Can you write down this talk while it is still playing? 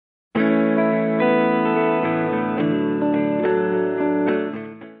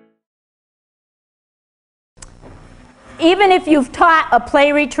even if you've taught a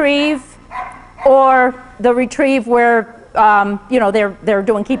play retrieve or the retrieve where you know, they're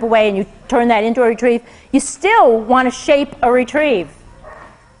doing keep away and you turn that into a retrieve, you still want to shape a retrieve.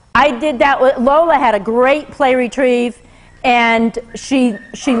 I did that with Lola. Had a great play retrieve, and she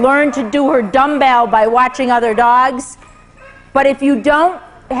learned to do her dumbbell by watching other dogs. But if you don't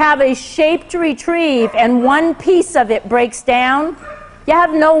have a shaped retrieve and one piece of it breaks down, you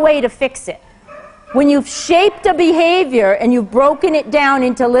have no way to fix it. When you've shaped a behavior and you've broken it down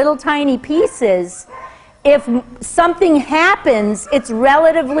into little tiny pieces, if something happens, it's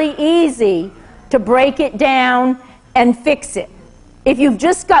relatively easy to break it down and fix it. If you've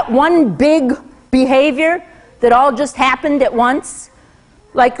just got one big behavior that all just happened at once,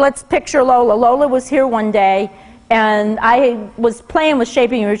 like let's picture Lola. Lola was here one day, and I was playing with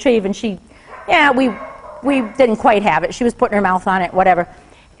shaping and retrieve, and she, yeah, we didn't quite have it. She was putting her mouth on it, whatever.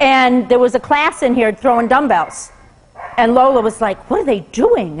 And there was a class in here throwing dumbbells. And Lola was like, what are they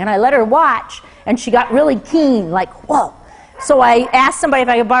doing? And I let her watch, and she got really keen, like, whoa. So I asked somebody if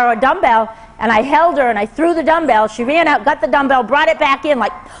I could borrow a dumbbell, and I held her, and I threw the dumbbell. She ran out, got the dumbbell, brought it back in,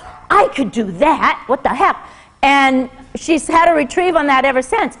 like, I could do that. What the heck? And she's had a retrieve on that ever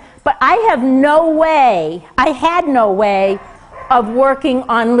since. But I have no way, I had no way of working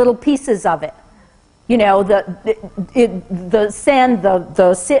on little pieces of it. You know, the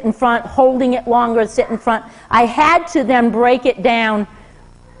sit in front, holding it longer, sit in front. I had to then break it down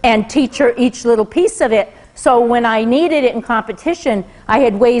and teach her each little piece of it. So when I needed it in competition, I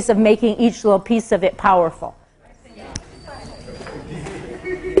had ways of making each little piece of it powerful.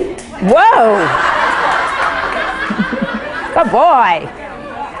 Whoa! Good boy.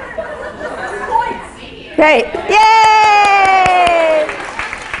 Great. Yay!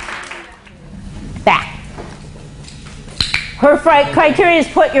 Back. Her criteria is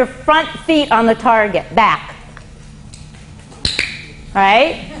put your front feet on the target. Back. All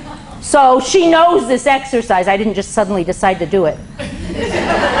right? So she knows this exercise. I didn't just suddenly decide to do it.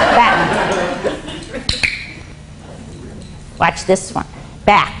 Back. Watch this one.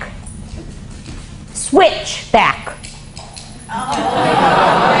 Back. Switch. Back.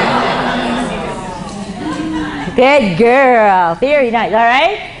 Good girl. Very nice. All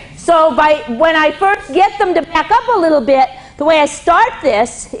right? So when I first get them to back up a little bit, the way I start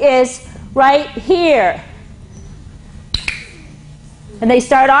this is right here. And they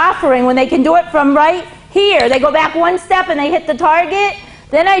start offering when they can do it from right here. They go back one step and they hit the target.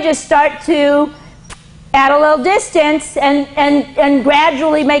 Then I just start to add a little distance and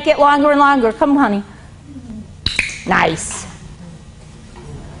gradually make it longer and longer. Come, honey. Nice.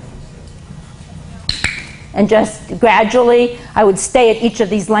 And just gradually, I would stay at each of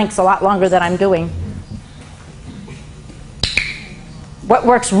these lengths a lot longer than I'm doing. What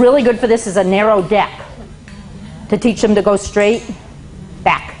works really good for this is a narrow deck to teach them to go straight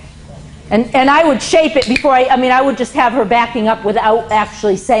back. And I would shape it before I would just have her backing up without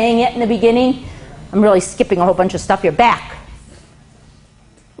actually saying it in the beginning. I'm really skipping a whole bunch of stuff here. Back.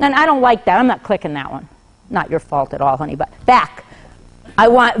 And I don't like that. I'm not clicking that one. Not your fault at all, honey, but back. I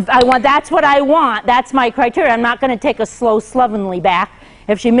want, that's what I want. That's my criteria. I'm not going to take a slow, slovenly back.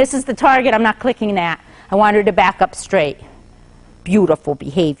 If she misses the target, I'm not clicking that. I want her to back up straight. Beautiful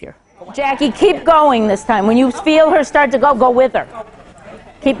behavior. Jackie, keep going this time. When you feel her start to go with her.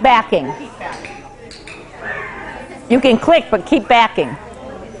 Keep backing. You can click, but keep backing.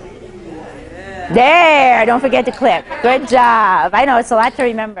 There, don't forget to click. Good job. I know, it's a lot to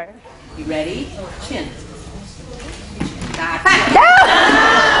remember. You ready? Chin. No!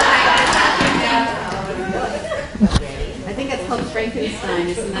 I think that's called Frankenstein,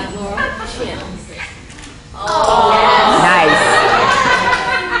 isn't that, Laura? Chin. Oh. Nice.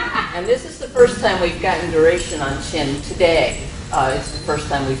 And this is the first time we've gotten duration on chin today. It's the first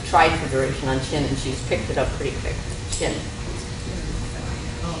time we've tried for duration on chin, and she's picked it up pretty quick. Chin.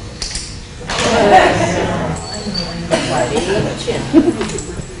 Chin.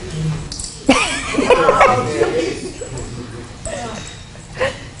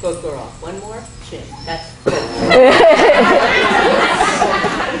 Good girl. One more. Chin. That's good.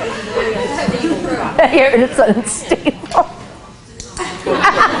 Here it's unstable.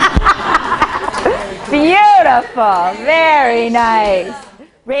 Beautiful. Very nice.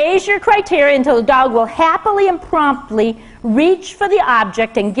 Raise your criteria until the dog will happily and promptly reach for the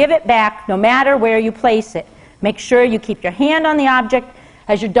object and give it back no matter where you place it. Make sure you keep your hand on the object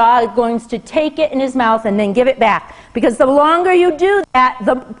as your dog is going to take it in his mouth and then give it back. Because the longer you do that,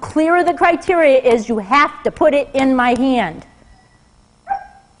 the clearer the criteria is. You have to put it in my hand.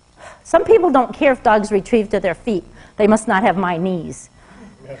 Some people don't care if dogs retrieve to their feet. They must not have my knees.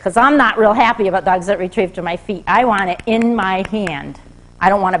 because I'm not real happy about dogs that retrieve to my feet. I want it in my hand. I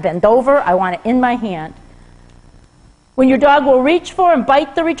don't want to bend over. I want it in my hand. When your dog will reach for and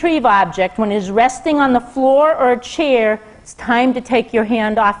bite the retrieve object, when it is resting on the floor or a chair, it's time to take your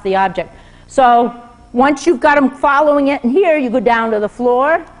hand off the object. So once you've got them following it in here, you go down to the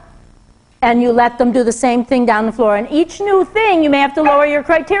floor, and you let them do the same thing down the floor. And each new thing, you may have to lower your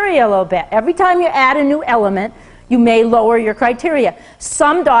criteria a little bit. Every time you add a new element, you may lower your criteria.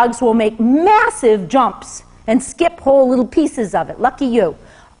 Some dogs will make massive jumps and skip whole little pieces of it. Lucky you.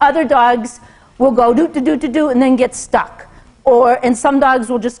 Other dogs will go do-do-do-do-do and then get stuck. And some dogs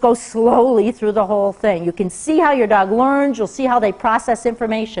will just go slowly through the whole thing. You can see how your dog learns. You'll see how they process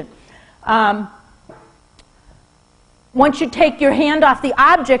information. Once you take your hand off the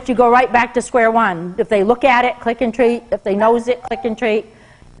object, you go right back to square one. If they look at it, click and treat. If they nose it, click and treat.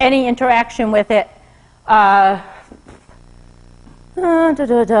 Any interaction with it.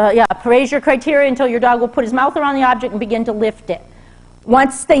 Raise your criteria until your dog will put his mouth around the object and begin to lift it.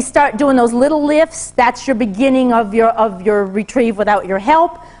 Once they start doing those little lifts, that's your beginning of your retrieve without your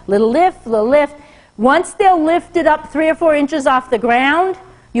help. Little lift, little lift. Once they'll lift it up 3 or 4 inches off the ground,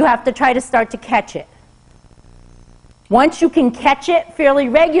 you have to try to start to catch it. Once you can catch it fairly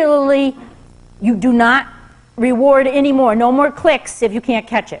regularly, you do not reward anymore. No more clicks if you can't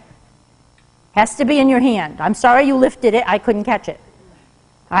catch it. Has to be in your hand. I'm sorry you lifted it. I couldn't catch it.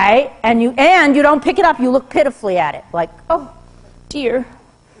 All right? And you don't pick it up. You look pitifully at it. Like, oh, dear.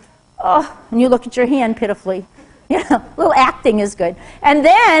 Oh, and you look at your hand pitifully. You know, a little acting is good. And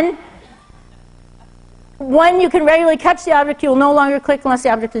then, when you can regularly catch the object, you will no longer click unless the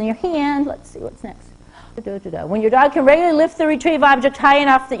object is in your hand. Let's see what's next. When your dog can regularly lift the retrieve object high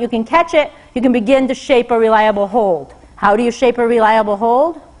enough that you can catch it, you can begin to shape a reliable hold. How do you shape a reliable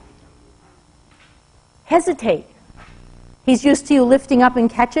hold? Hesitate. He's used to you lifting up and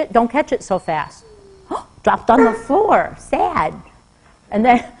catch it. Don't catch it so fast. Oh, dropped on the floor. Sad. And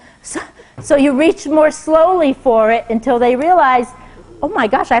then, so you reach more slowly for it until they realize, oh my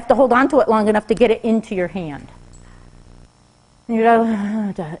gosh, I have to hold on to it long enough to get it into your hand.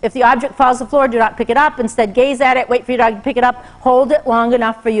 If the object falls to the floor, do not pick it up. Instead, gaze at it, wait for your dog to pick it up, hold it long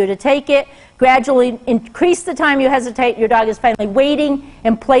enough for you to take it. Gradually increase the time you hesitate. Your dog is finally waiting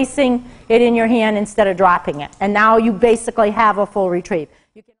and placing it in your hand instead of dropping it. And now you basically have a full retrieve.